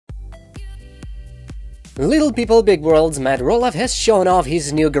Little People Big World's Matt Roloff has shown off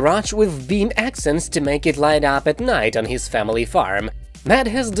his new garage with beam accents to make it light up at night on his family farm. Matt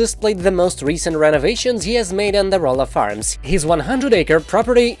has displayed the most recent renovations he has made on the Roloff Farms, his 100-acre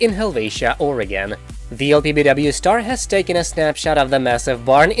property in Helvetia, Oregon. The LPBW star has taken a snapshot of the massive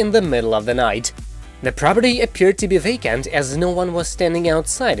barn in the middle of the night. The property appeared to be vacant as no one was standing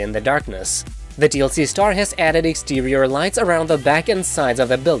outside in the darkness. The TLC star has added exterior lights around the back and sides of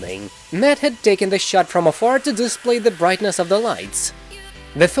the building. Matt had taken the shot from afar to display the brightness of the lights.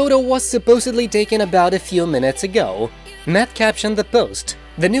 The photo was supposedly taken about a few minutes ago. Matt captioned the post,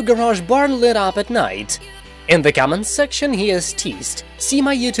 "The new garage barn lit up at night." In the comments section he is teased, "See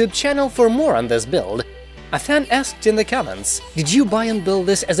my YouTube channel for more on this build." A fan asked in the comments, "Did you buy and build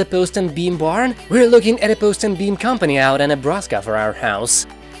this as a post and beam barn? We're looking at a post and beam company out in Nebraska for our house."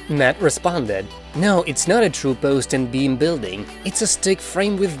 Matt responded, "No, it's not a true post and beam building. It's a stick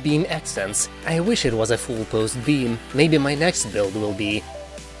frame with beam accents. I wish it was a full post beam. Maybe my next build will be."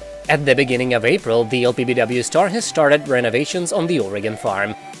 At the beginning of April, the LPBW star has started renovations on the Oregon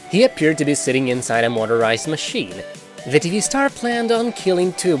farm. He appeared to be sitting inside a motorized machine. The TV star planned on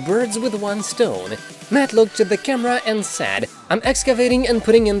killing two birds with one stone. Matt looked at the camera and said, "I'm excavating and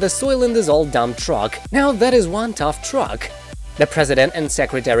putting in the soil in this old dump truck. Now that is one tough truck." The president and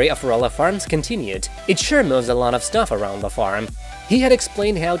secretary of Roloff Farms continued, "It sure moves a lot of stuff around the farm." He had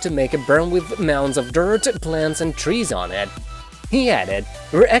explained how to make a berm with mounds of dirt, plants and trees on it. He added,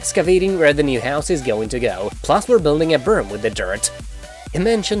 "We're excavating where the new house is going to go, plus we're building a berm with the dirt." He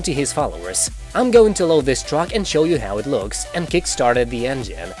mentioned to his followers, "I'm going to load this truck and show you how it looks," and kick-started the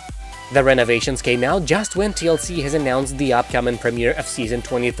engine. The renovations came out just when TLC has announced the upcoming premiere of Season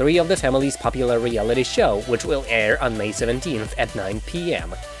 23 of the family's popular reality show, which will air on May 17th at 9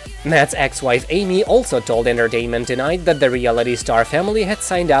 p.m. Matt's ex-wife Amy also told Entertainment Tonight that the reality star family had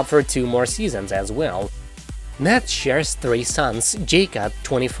signed up for 2 more seasons as well. Matt shares 3 sons, Jacob,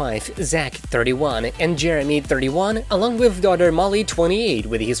 25, Zach, 31, and Jeremy, 31, along with daughter Molly, 28,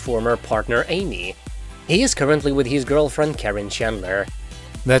 with his former partner Amy. He is currently with his girlfriend Karen Chandler.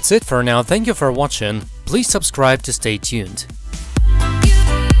 That's it for now, thank you for watching, please subscribe to stay tuned.